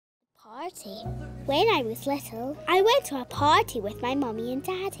party. When I was little, I went to a party with my mummy and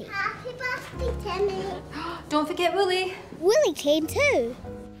daddy. Happy birthday, Timmy. Don't forget Wolly. Wolly came too.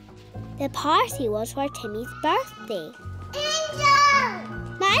 The party was for Timmy's birthday. Angel!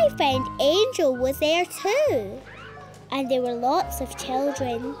 My friend Angel was there too. And there were lots of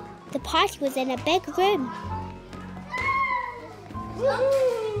children. The party was in a big room.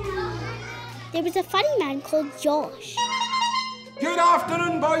 There was a funny man called Josh. Good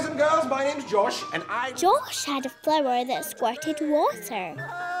afternoon, boys and girls. My name's Josh, and Josh had a flower that squirted water.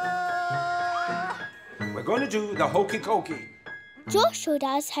 We're going to do the hokey cokey. Josh showed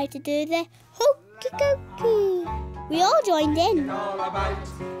us how to do the hokey cokey. We all joined in. All about.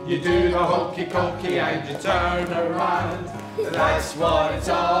 You do the hokey cokey and you turn around. That's what it's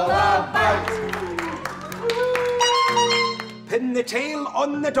all about. Pin the tail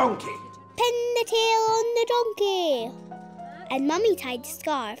on the donkey. Pin the tail on the donkey. And Mummy tied the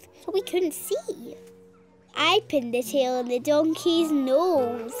scarf so we couldn't see. I pinned the tail on the donkey's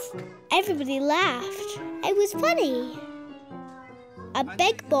nose. Everybody laughed. It was funny. A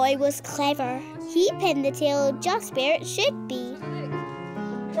big boy was clever. He pinned the tail just where it should be.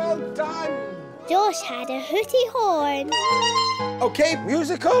 Well done. Josh had a hooty horn. OK,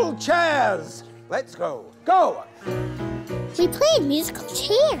 musical chairs. Let's go. Go. He played musical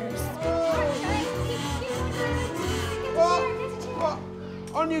chairs.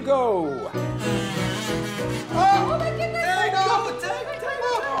 On you go. Oh my goodness! There you go.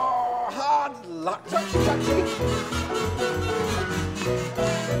 Oh, hard luck. Touch.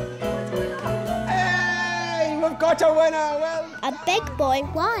 Hey, we've got a winner. Well, A big boy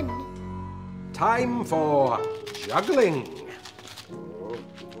won. time for juggling.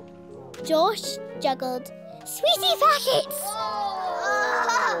 Josh juggled sweetie packets.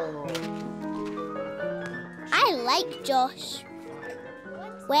 I like Josh.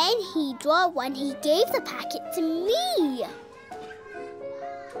 When he drew one, he gave the packet to me.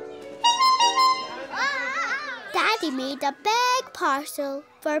 Daddy made a big parcel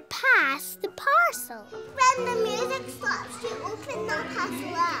for Pass the Parcel. When the music stops, you open the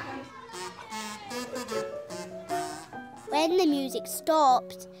parcel up. When the music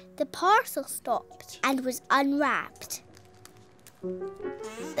stopped, the parcel stopped and was unwrapped.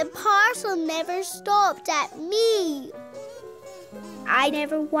 The parcel never stopped at me. I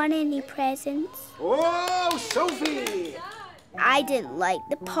never won any presents. Oh, Sophie! I didn't like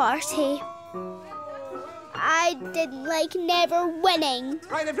the party. I didn't like never winning.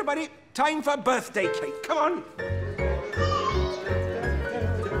 Right, everybody, time for birthday cake. Come on.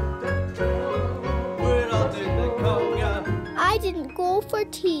 We're all doing the conga. I didn't go for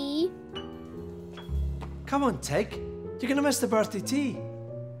tea. Come on, Tig. You're going to miss the birthday tea.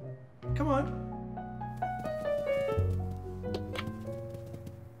 Come on.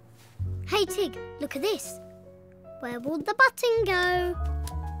 Hey, Tig, look at this. Where will the button go?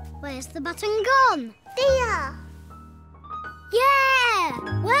 Where's the button gone? There.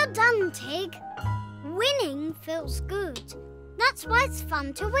 Yeah! Well done, Tig. Winning feels good. That's why it's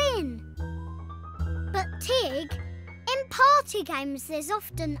fun to win. But, Tig, in party games there's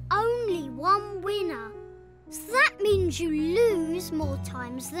often only one winner. So that means you lose more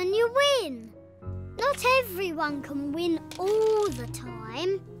times than you win. Not everyone can win all the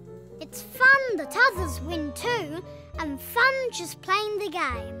time. It's fun that others win too, and fun just playing the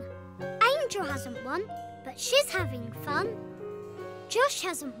game. Angel hasn't won, but she's having fun. Josh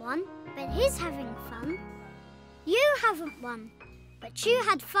hasn't won, but he's having fun. You haven't won, but you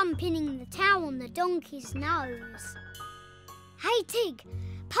had fun pinning the towel on the donkey's nose. Hey, Tig,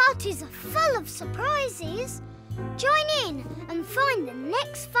 parties are full of surprises. Join in and find the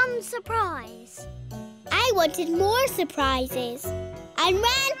next fun surprise. I wanted more surprises and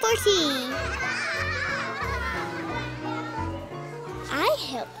ran for tea. I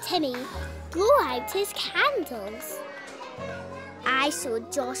helped Timmy blow out his candles. I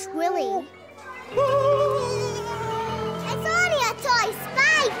showed Josh Wolly. It's only a toy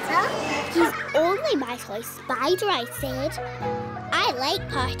spider. He's only my toy spider, I said. I like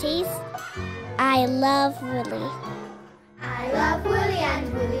parties. I love Wolly. I love Wolly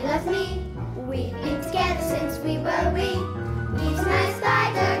and Wolly loves me. We've been together since we were wee.